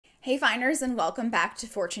Hey finders, and welcome back to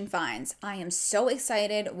Fortune Finds. I am so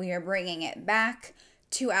excited we are bringing it back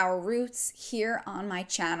to our roots here on my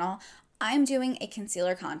channel. I'm doing a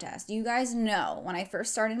concealer contest. You guys know when I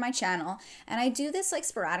first started my channel, and I do this like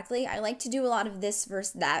sporadically, I like to do a lot of this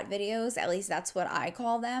versus that videos, at least that's what I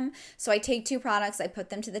call them. So I take two products, I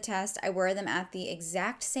put them to the test, I wear them at the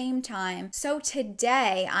exact same time. So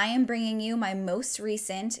today I am bringing you my most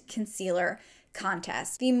recent concealer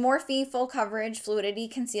contest. The Morphe Full Coverage Fluidity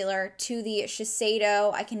Concealer to the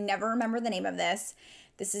Shiseido, I can never remember the name of this.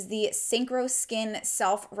 This is the Synchro Skin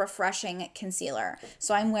Self-Refreshing Concealer.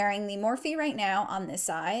 So I'm wearing the Morphe right now on this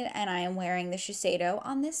side, and I am wearing the Shiseido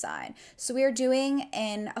on this side. So we are doing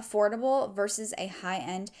an affordable versus a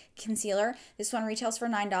high-end concealer. This one retails for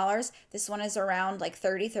 $9. This one is around like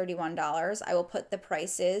 $30, $31. I will put the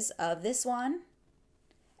prices of this one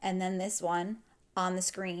and then this one on the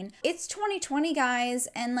screen. It's 2020, guys,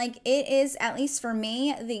 and like it is, at least for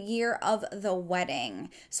me, the year of the wedding.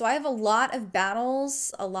 So I have a lot of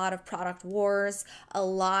battles, a lot of product wars, a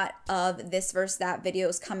lot of this versus that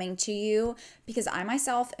videos coming to you because I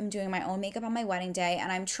myself am doing my own makeup on my wedding day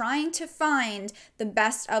and I'm trying to find the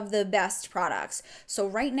best of the best products. So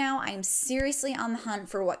right now I'm seriously on the hunt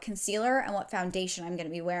for what concealer and what foundation I'm going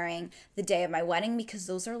to be wearing the day of my wedding, because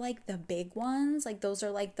those are like the big ones. Like those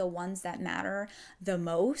are like the ones that matter the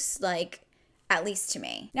most, like at least to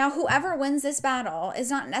me. Now, whoever wins this battle is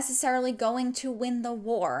not necessarily going to win the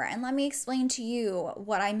war, and let me explain to you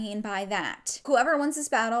what I mean by that. Whoever wins this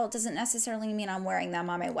battle doesn't necessarily mean I'm wearing them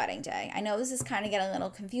on my wedding day. I know this is kind of getting a little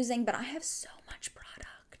confusing, but I have so much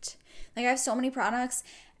product. Like I have so many products,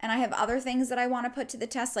 and I have other things that I want to put to the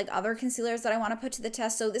test, like other concealers that I want to put to the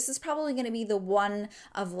test. So this is probably going to be the one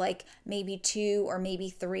of like maybe 2 or maybe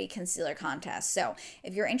 3 concealer contests. So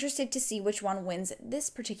if you're interested to see which one wins this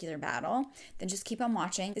particular battle, then just keep on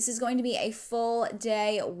watching. This is going to be a full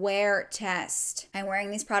day wear test. I'm wearing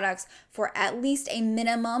these products for at least a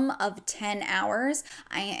minimum of 10 hours.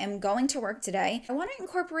 I am going to work today. I want to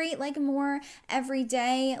incorporate like more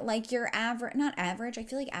everyday, like your average, not average. I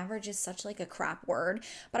feel like average is such like a crap word.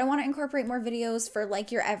 But I want to incorporate more videos for like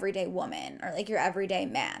your everyday woman or like your everyday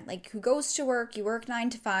man, like who goes to work, you work 9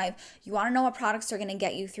 to 5, you want to know what products are going to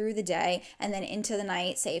get you through the day and then into the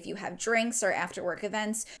night, say if you have drinks or after work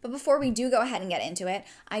events. But before we do go ahead and get into it,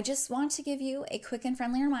 I just want to give you a quick and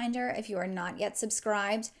friendly reminder. If you are not yet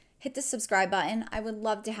subscribed, hit the subscribe button. I would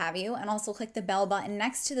love to have you, and also click the bell button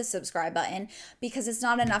next to the subscribe button, because it's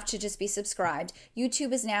not enough to just be subscribed.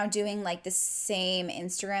 YouTube is now doing like the same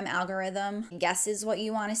Instagram algorithm, guesses what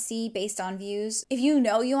you want to see based on views. If you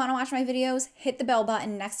know you want to watch my videos, hit the bell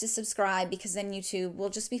button next to subscribe, because then YouTube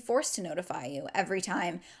will just be forced to notify you every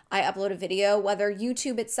time I upload a video, whether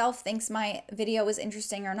YouTube itself thinks my video is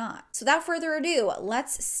interesting or not. So without further ado,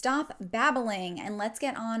 let's stop babbling and let's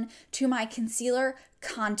get on to my concealer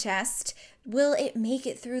contest. Will it make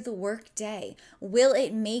it through the work day? Will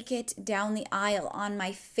it make it down the aisle on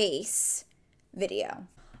my face video?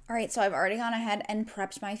 All right, so I've already gone ahead and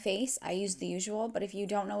prepped my face. I use the usual, but if you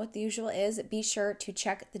don't know what the usual is, be sure to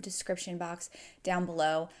check the description box down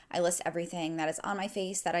below. I list everything that is on my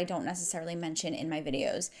face that I don't necessarily mention in my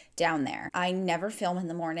videos down there. I never film in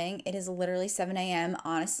the morning. It is literally 7 a.m.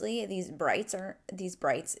 Honestly, these lights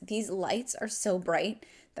are so bright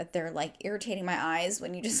that they're like irritating my eyes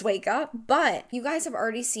when you just wake up. But you guys have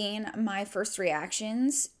already seen my first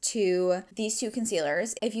reactions to these two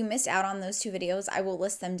concealers. If you missed out on those two videos, I will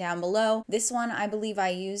list them down below. This one I believe I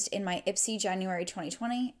used in my Ipsy January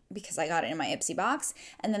 2020 because I got it in my Ipsy box.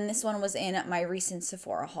 And then this one was in my recent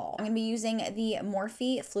Sephora haul. I'm going to be using the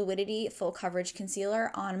Morphe Fluidity Full Coverage Concealer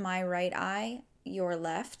on my right eye, your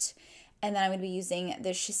left. And then I'm going to be using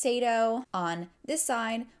the Shiseido on this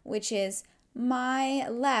side, which is my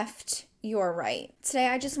left, your right. Today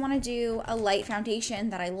I just want to do a light foundation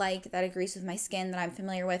that I like, that agrees with my skin, that I'm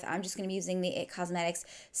familiar with. I'm just going to be using the It Cosmetics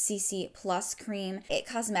CC Plus Cream It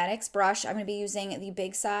Cosmetics brush. I'm going to be using the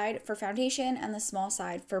big side for foundation and the small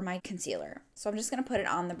side for my concealer. So I'm just going to put it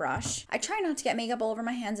on the brush. I try not to get makeup all over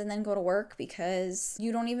my hands and then go to work, because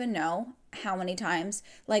you don't even know how many times,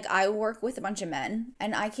 like I work with a bunch of men,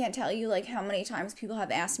 and I can't tell you like how many times people have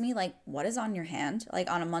asked me like, what is on your hand, like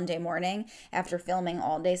on a Monday morning after filming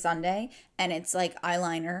all day Sunday, and it's like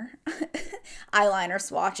eyeliner eyeliner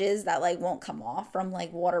swatches that like won't come off from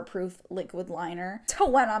like waterproof liquid liner. So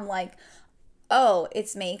when I'm like, oh,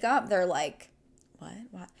 it's makeup, they're like,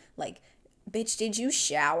 what like, bitch, did you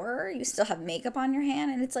shower? You still have makeup on your hand?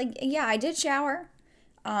 And it's like, yeah, I did shower.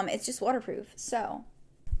 It's just waterproof. So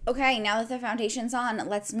Okay, now that the foundation's on,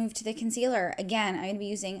 let's move to the concealer. Again, I'm going to be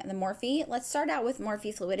using the Morphe. Let's start out with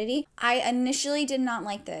Morphe Fluidity. I initially did not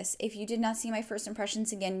like this. If you did not see my first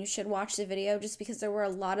impressions, again, you should watch the video just because there were a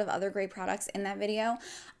lot of other great products in that video.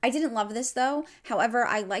 I didn't love this though. However,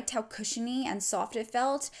 I liked how cushiony and soft it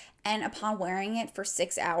felt. And upon wearing it for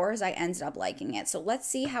 6 hours, I ended up liking it. So let's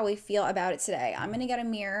see how we feel about it today. I'm going to get a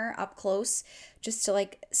mirror up close just to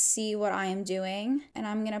like see what I am doing. And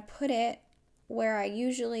I'm going to put it where I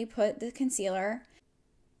usually put the concealer.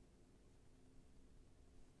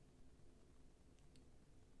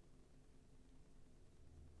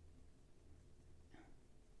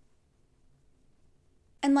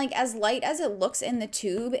 And like as light as it looks in the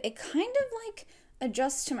tube, it kind of like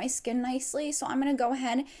adjusts to my skin nicely. So I'm going to go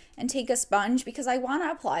ahead and take a sponge because I want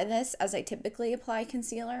to apply this as I typically apply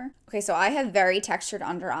concealer. Okay, so I have very textured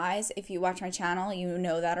under eyes. If you watch my channel, you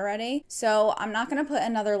know that already. So I'm not going to put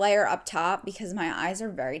another layer up top because my eyes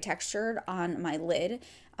are very textured on my lid.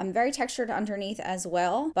 I'm very textured underneath as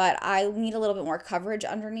well, but I need a little bit more coverage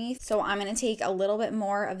underneath. So I'm going to take a little bit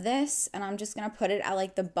more of this and I'm just going to put it at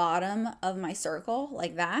like the bottom of my circle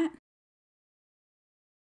like that.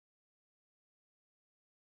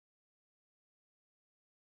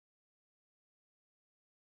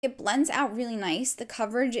 It blends out really nice. The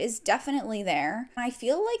coverage is definitely there. I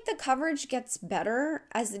feel like the coverage gets better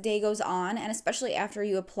as the day goes on, and especially after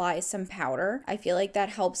you apply some powder. I feel like that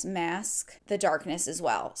helps mask the darkness as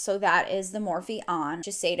well. So that is the Morphe on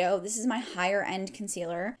Shiseido. This is my higher end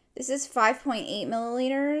concealer. This is 5.8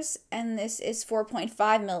 milliliters and this is 4.5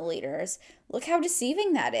 milliliters. Look how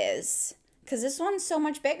deceiving that is, because this one's so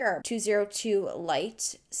much bigger. 202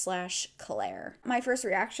 Light / Claire. My first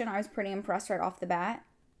reaction, I was pretty impressed right off the bat.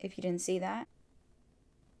 If you didn't see that.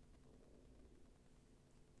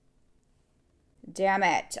 Damn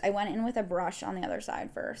it. I went in with a brush on the other side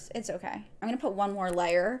first. It's okay. I'm going to put one more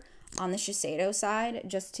layer on the Shiseido side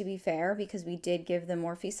just to be fair because we did give the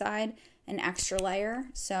Morphe side an extra layer.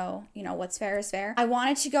 So, you know, what's fair is fair. I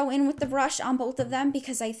wanted to go in with the brush on both of them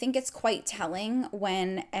because I think it's quite telling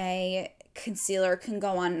when a concealer can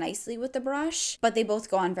go on nicely with the brush, but they both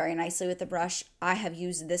go on very nicely with the brush. I have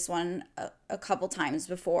used this one a couple times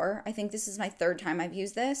before. I think this is my third time I've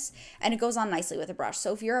used this, and it goes on nicely with a brush.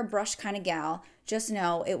 So if you're a brush kind of gal, just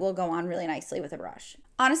know it will go on really nicely with a brush.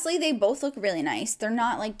 Honestly, they both look really nice. They're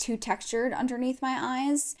not like too textured underneath my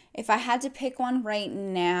eyes. If I had to pick one right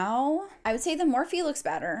now, I would say the Morphe looks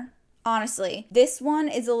better. Honestly, this one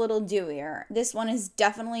is a little dewier. This one is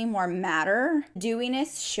definitely more matter.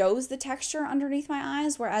 Dewiness shows the texture underneath my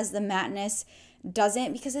eyes, whereas the matteness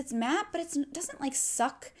doesn't, because it's matte, but it doesn't like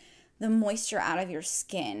suck the moisture out of your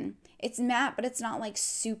skin. It's matte, but it's not like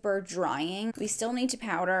super drying. We still need to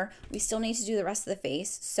powder. We still need to do the rest of the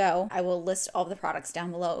face. So I will list all of the products down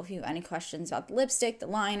below. If you have any questions about the lipstick, the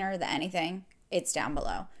liner, the anything, it's down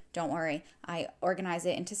below. Don't worry. I organize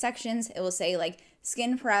it into sections. It will say like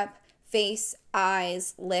skin prep, face,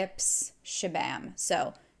 eyes, lips, shabam.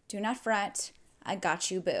 So do not fret. I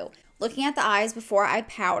got you, boo. Looking at the eyes before I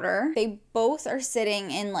powder, they both are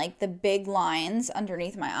sitting in like the big lines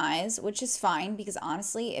underneath my eyes, which is fine because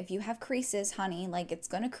honestly, if you have creases, honey, like it's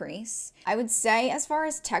gonna crease. I would say as far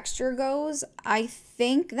as texture goes, I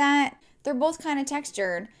think that they're both kind of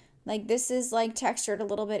textured. Like this is like textured a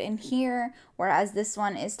little bit in here, whereas this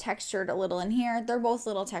one is textured a little in here. They're both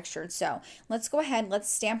little textured. So let's go ahead,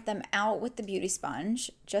 let's stamp them out with the beauty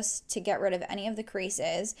sponge just to get rid of any of the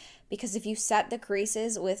creases, because if you set the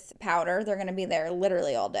creases with powder, they're gonna be there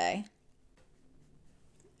literally all day.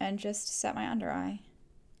 And just set my under eye.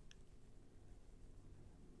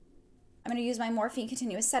 I'm gonna use my Morphe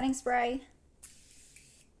Continuous Setting Spray.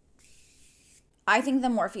 I think the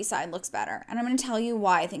Morphe side looks better, and I'm going to tell you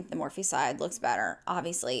why I think the Morphe side looks better,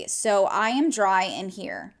 obviously. So I am dry in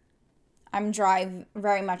here. I'm dry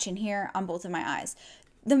very much in here on both of my eyes.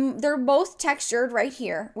 They're both textured right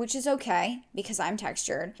here, which is okay because I'm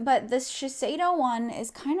textured. But this Shiseido one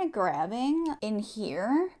is kind of grabbing in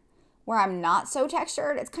here where I'm not so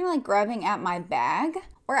textured. It's kind of like grabbing at my bag,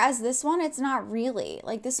 whereas this one, it's not really.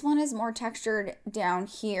 Like this one is more textured down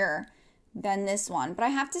here than this one. But I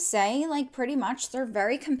have to say, like, pretty much they're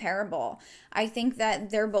very comparable. I think that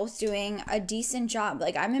they're both doing a decent job.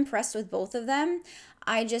 Like, I'm impressed with both of them.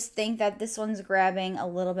 I just think that this one's grabbing a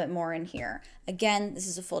little bit more in here. Again, this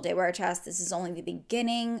is a full day wear test. This is only the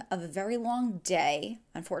beginning of a very long day,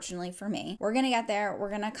 unfortunately for me. We're gonna get there.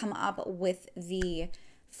 We're gonna come up with the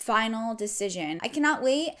final decision. I cannot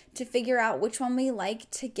wait to figure out which one we like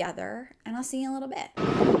together, and I'll see you in a little bit.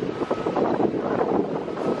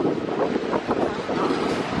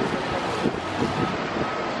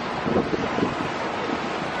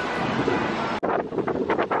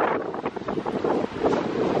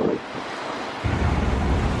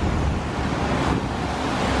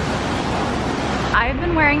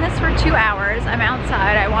 I'm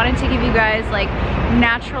outside. I wanted to give you guys like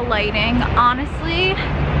natural lighting. Honestly,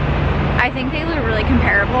 I think they look really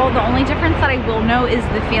comparable. The only difference that I will know is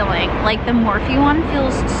the feeling. Like the Morphe one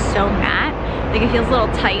feels so matte. Like it feels a little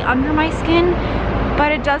tight under my skin,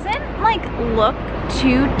 but it doesn't like look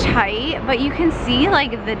too tight, but you can see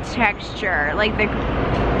like the texture. Like the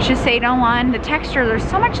Shiseido one, the texture, there's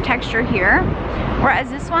so much texture here. Whereas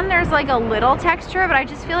this one, there's like a little texture, but I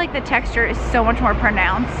just feel like the texture is so much more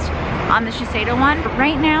pronounced on the Shiseido one. But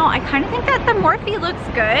right now, I kind of think that the Morphe looks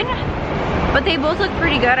good, but they both look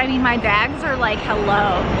pretty good. I mean, my bags are like,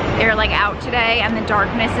 hello. They're like out today, and the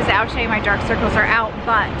darkness is out today. My dark circles are out,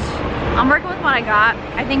 but I'm working with what I got.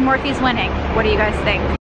 I think Morphe's winning. What do you guys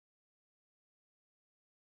think?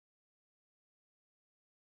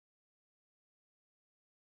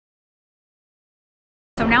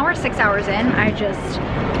 So now we're 6 hours in. I just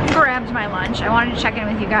grabbed my lunch. I wanted to check in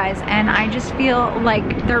with you guys, and I just feel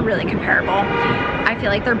like they're really comparable. I feel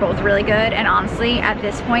like they're both really good, and honestly, at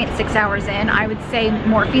this point, 6 hours in, I would say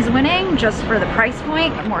Morphe's winning just for the price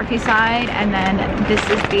point. Morphe side, and then this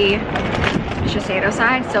is the Shiseido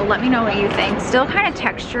side. So let me know what you think. Still kind of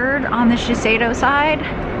textured on the Shiseido side,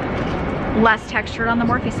 less textured on the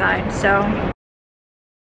Morphe side. So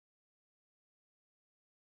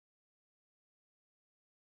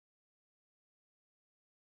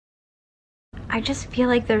I just feel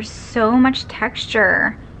like there's so much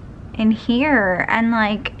texture in here, and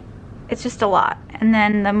like it's just a lot. And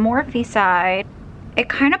then the Morphe side, it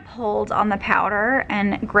kind of pulled on the powder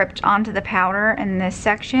and gripped onto the powder in this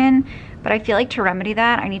section, but I feel like to remedy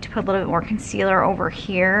that, I need to put a little bit more concealer over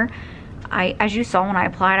here. As you saw when I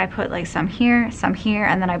applied, I put like some here,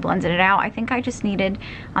 and then I blended it out. I think I just needed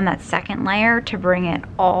on that second layer to bring it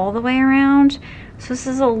all the way around. So this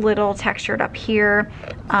is a little textured up here.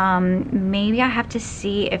 Maybe I have to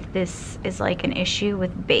see if this is like an issue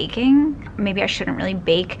with baking. Maybe I shouldn't really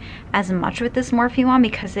bake as much with this Morphe one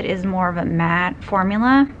because it is more of a matte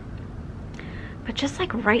formula. But just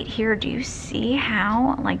like right here, do you see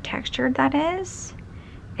how like textured that is?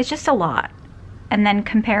 It's just a lot. And then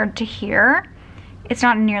compared to here, it's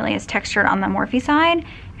not nearly as textured on the Morphe side,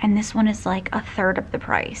 and this one is like a third of the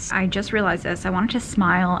price. I just realized this. I wanted to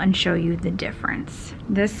smile and show you the difference.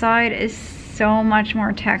 This side is so much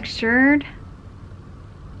more textured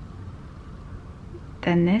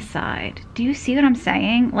than this side. Do you see what I'm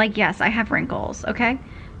saying? Like, yes, I have wrinkles, okay?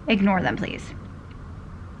 Ignore them, please.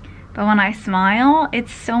 But when I smile,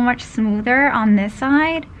 it's so much smoother on this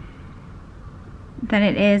side than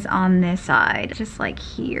it is on this side. Just like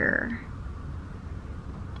here.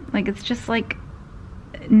 Like it's just like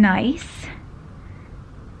nice,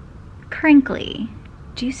 crinkly.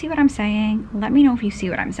 Do you see what I'm saying? Let me know if you see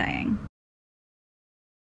what I'm saying.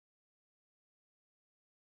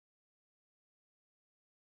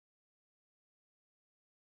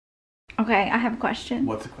 Okay, I have a question.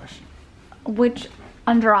 What's the question? Which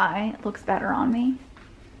under eye looks better on me?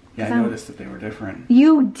 Yeah, I noticed that they were different.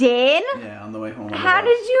 You did? Yeah, on the way home. How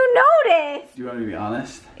did you notice? Do you want me to be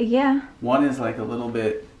honest? Yeah. One is like a little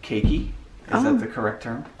bit cakey. Is that the correct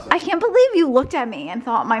term? I can't believe you looked at me and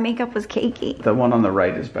thought my makeup was cakey. The one on the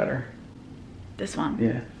right is better. This one?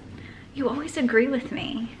 Yeah. You always agree with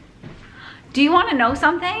me. Do you want to know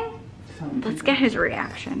something? Let's get his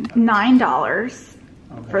reaction. $9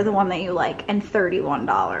 for the one that you like, and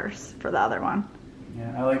 $31 for the other one.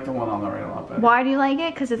 Yeah, I like the one on the right a lot better. Why do you like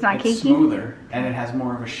it? Because it's not cakey? It's smoother, and it has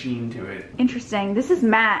more of a sheen to it. Interesting. This is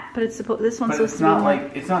matte, but it's supposed. This one's supposed to be not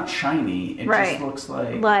like, it's not shiny. It right. just looks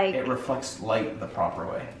like it reflects light the proper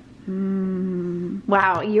way.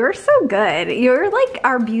 Wow, you're so good. You're like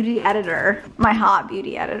our beauty editor, my hot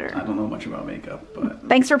beauty editor. I don't know much about makeup, but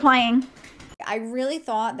thanks for playing. I really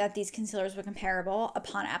thought that these concealers were comparable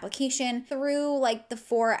upon application through like the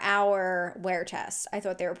 4-hour wear test. I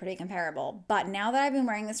thought they were pretty comparable. But now that I've been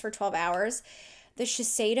wearing this for 12 hours, the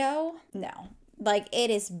Shiseido, no. Like,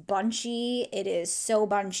 it is bunchy. It is so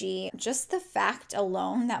bunchy. Just the fact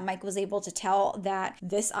alone that Mike was able to tell that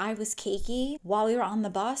this eye was cakey while we were on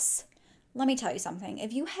the bus. Let me tell you something.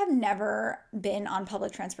 If you have never been on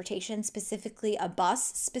public transportation, specifically a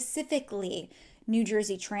bus, specifically New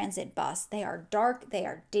Jersey Transit bus, they are dark, they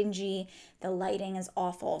are dingy, the lighting is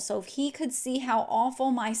awful. So if he could see how awful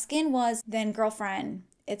my skin was, then girlfriend,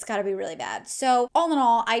 it's got to be really bad. So all in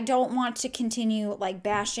all, I don't want to continue like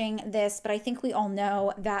bashing this, but I think we all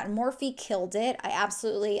know that Morphe killed it. I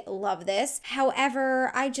absolutely love this.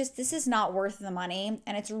 However, this is not worth the money,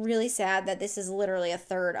 and it's really sad that this is literally a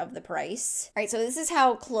third of the price. All right, so this is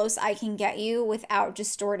how close I can get you without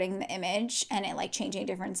distorting the image and it like changing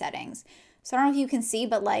different settings. So I don't know if you can see,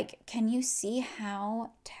 but like, can you see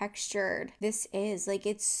how textured this is? Like,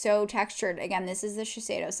 it's so textured. Again, this is the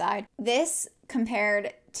Shiseido side. This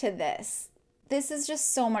compared to this is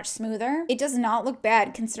just so much smoother. It does not look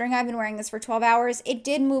bad considering I've been wearing this for 12 hours. It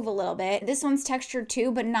did move a little bit. This one's textured too,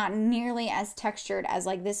 but not nearly as textured as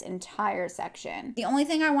like this entire section. The only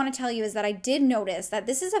thing I want to tell you is that I did notice that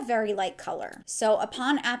this is a very light color. So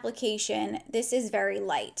upon application, this is very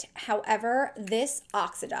light. However, this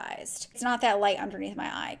oxidized. It's not that light underneath my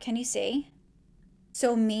eye. Can you see?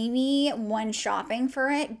 So maybe when shopping for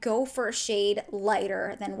it, go for a shade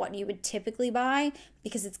lighter than what you would typically buy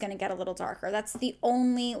because it's going to get a little darker. That's the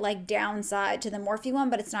only like downside to the Morphe one,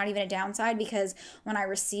 but it's not even a downside because when I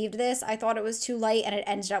received this, I thought it was too light and it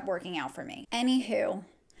ended up working out for me. Anywho,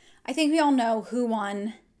 I think we all know who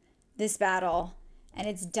won this battle, and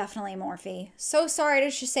it's definitely Morphe. So sorry to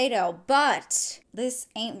Shiseido, but this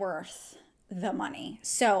ain't worth the money.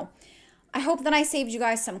 So I hope that I saved you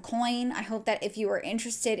guys some coin. I hope that if you are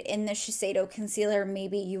interested in the Shiseido concealer,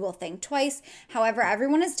 maybe you will think twice. However,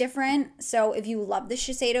 everyone is different. So if you love the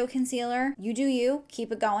Shiseido concealer, you do you.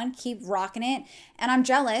 Keep it going. Keep rocking it. And I'm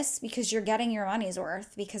jealous because you're getting your money's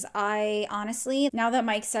worth. Because I honestly, now that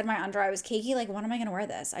Mike said my under eye was cakey, like, when am I going to wear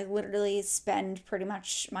this? I literally spend pretty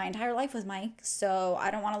much my entire life with Mike. So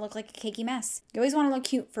I don't want to look like a cakey mess. You always want to look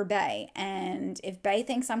cute for Bae. And if Bae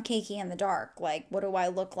thinks I'm cakey in the dark, like, what do I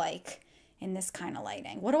look like in this kind of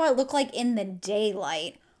lighting? What do I look like in the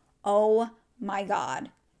daylight? Oh my God.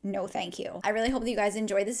 No, thank you. I really hope that you guys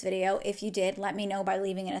enjoyed this video. If you did, let me know by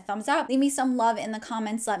leaving it a thumbs up. Leave me some love in the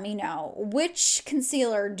comments. Let me know. Which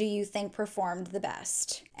concealer do you think performed the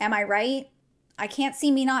best? Am I right? I can't see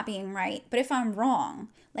me not being right, but if I'm wrong,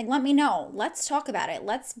 like, let me know. Let's talk about it.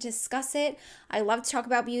 Let's discuss it. I love to talk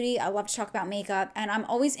about beauty. I love to talk about makeup, and I'm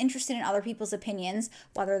always interested in other people's opinions,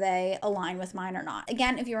 whether they align with mine or not.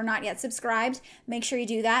 Again, if you are not yet subscribed, make sure you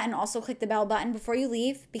do that, and also click the bell button before you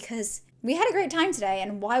leave, because we had a great time today,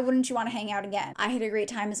 and why wouldn't you want to hang out again? I had a great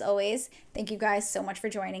time as always. Thank you guys so much for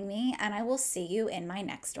joining me, and I will see you in my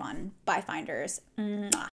next one. Bye, Finders.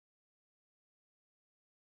 Mwah.